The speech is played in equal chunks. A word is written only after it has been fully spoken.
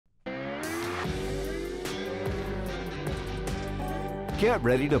Get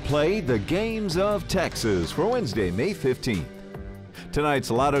ready to play the Games of Texas for Wednesday, May 15th. Tonight's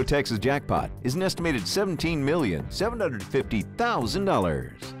Lotto Texas jackpot is an estimated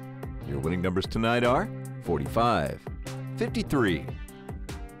 $17,750,000. Your winning numbers tonight are 45, 53,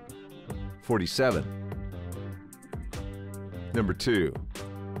 47, number 2,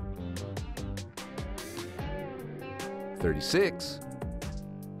 36,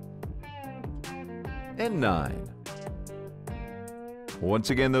 and 9. Once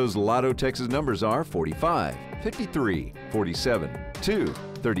again, those Lotto Texas numbers are 45, 53, 47, 2,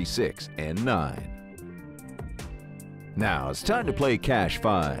 36, and 9. Now it's time to play Cash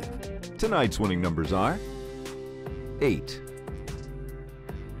 5. Tonight's winning numbers are 8,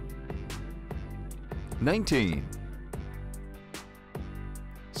 19,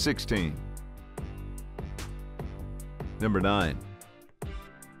 16, number 9,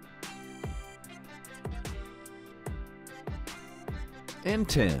 and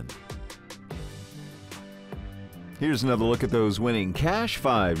 10. Here's another look at those winning Cash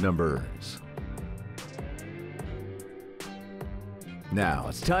 5 numbers. Now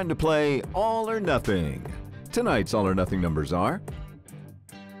it's time to play All or Nothing. Tonight's All or Nothing numbers are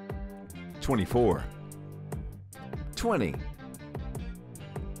 24, 20,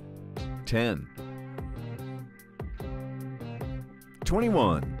 10,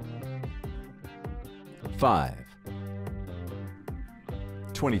 21, 5,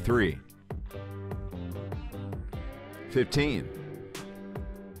 23, 15,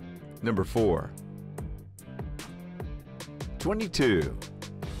 number 4, 22,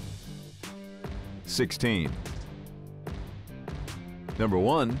 16, number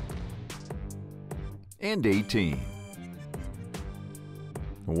 1, and 18.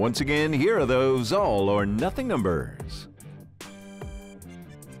 Once again, here are those All or Nothing numbers.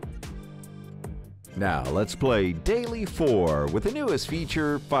 Now let's play Daily 4 with the newest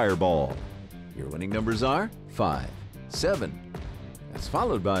feature, Fireball. Your winning numbers are 5, 7, that's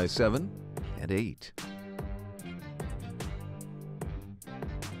followed by 7 and 8.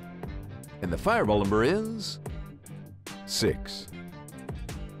 And the Fireball number is 6.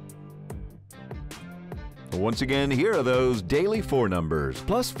 Once again, here are those Daily 4 numbers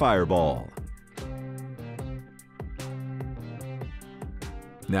plus Fireball.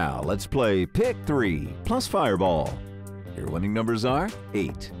 Now let's play Pick 3 plus Fireball. Your winning numbers are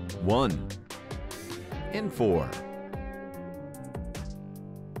 8, 1, and 4.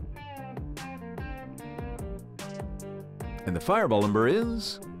 And the Fireball number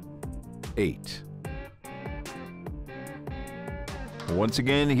is 8. Once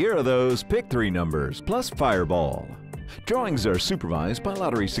again, here are those Pick 3 numbers plus Fireball. Drawings are supervised by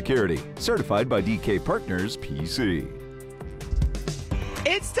Lottery Security, certified by DK Partners, PC.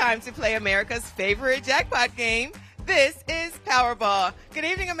 It's time to play America's favorite jackpot game. This is Powerball. Good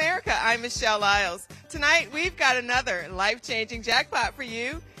evening, America. I'm Michelle Lyles. Tonight, we've got another life-changing jackpot for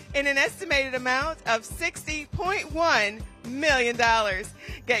you in an estimated amount of $60.1 million.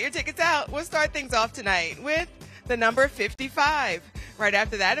 Get your tickets out. We'll start things off tonight with the number 55. Right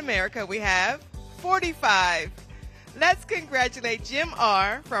after that, America, we have 45. Let's congratulate Jim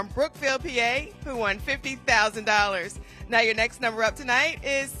R. from Brookfield, PA, who won $50,000. Now your next number up tonight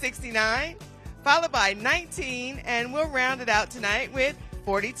is 69, followed by 19, and we'll round it out tonight with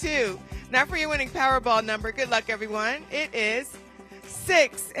 42. Now for your winning Powerball number, good luck everyone. It is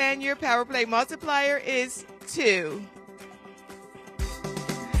 6, and your Power Play multiplier is 2.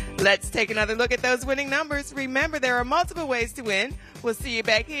 Let's take another look at those winning numbers. Remember, there are multiple ways to win. We'll see you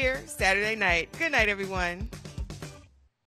back here Saturday night. Good night, everyone.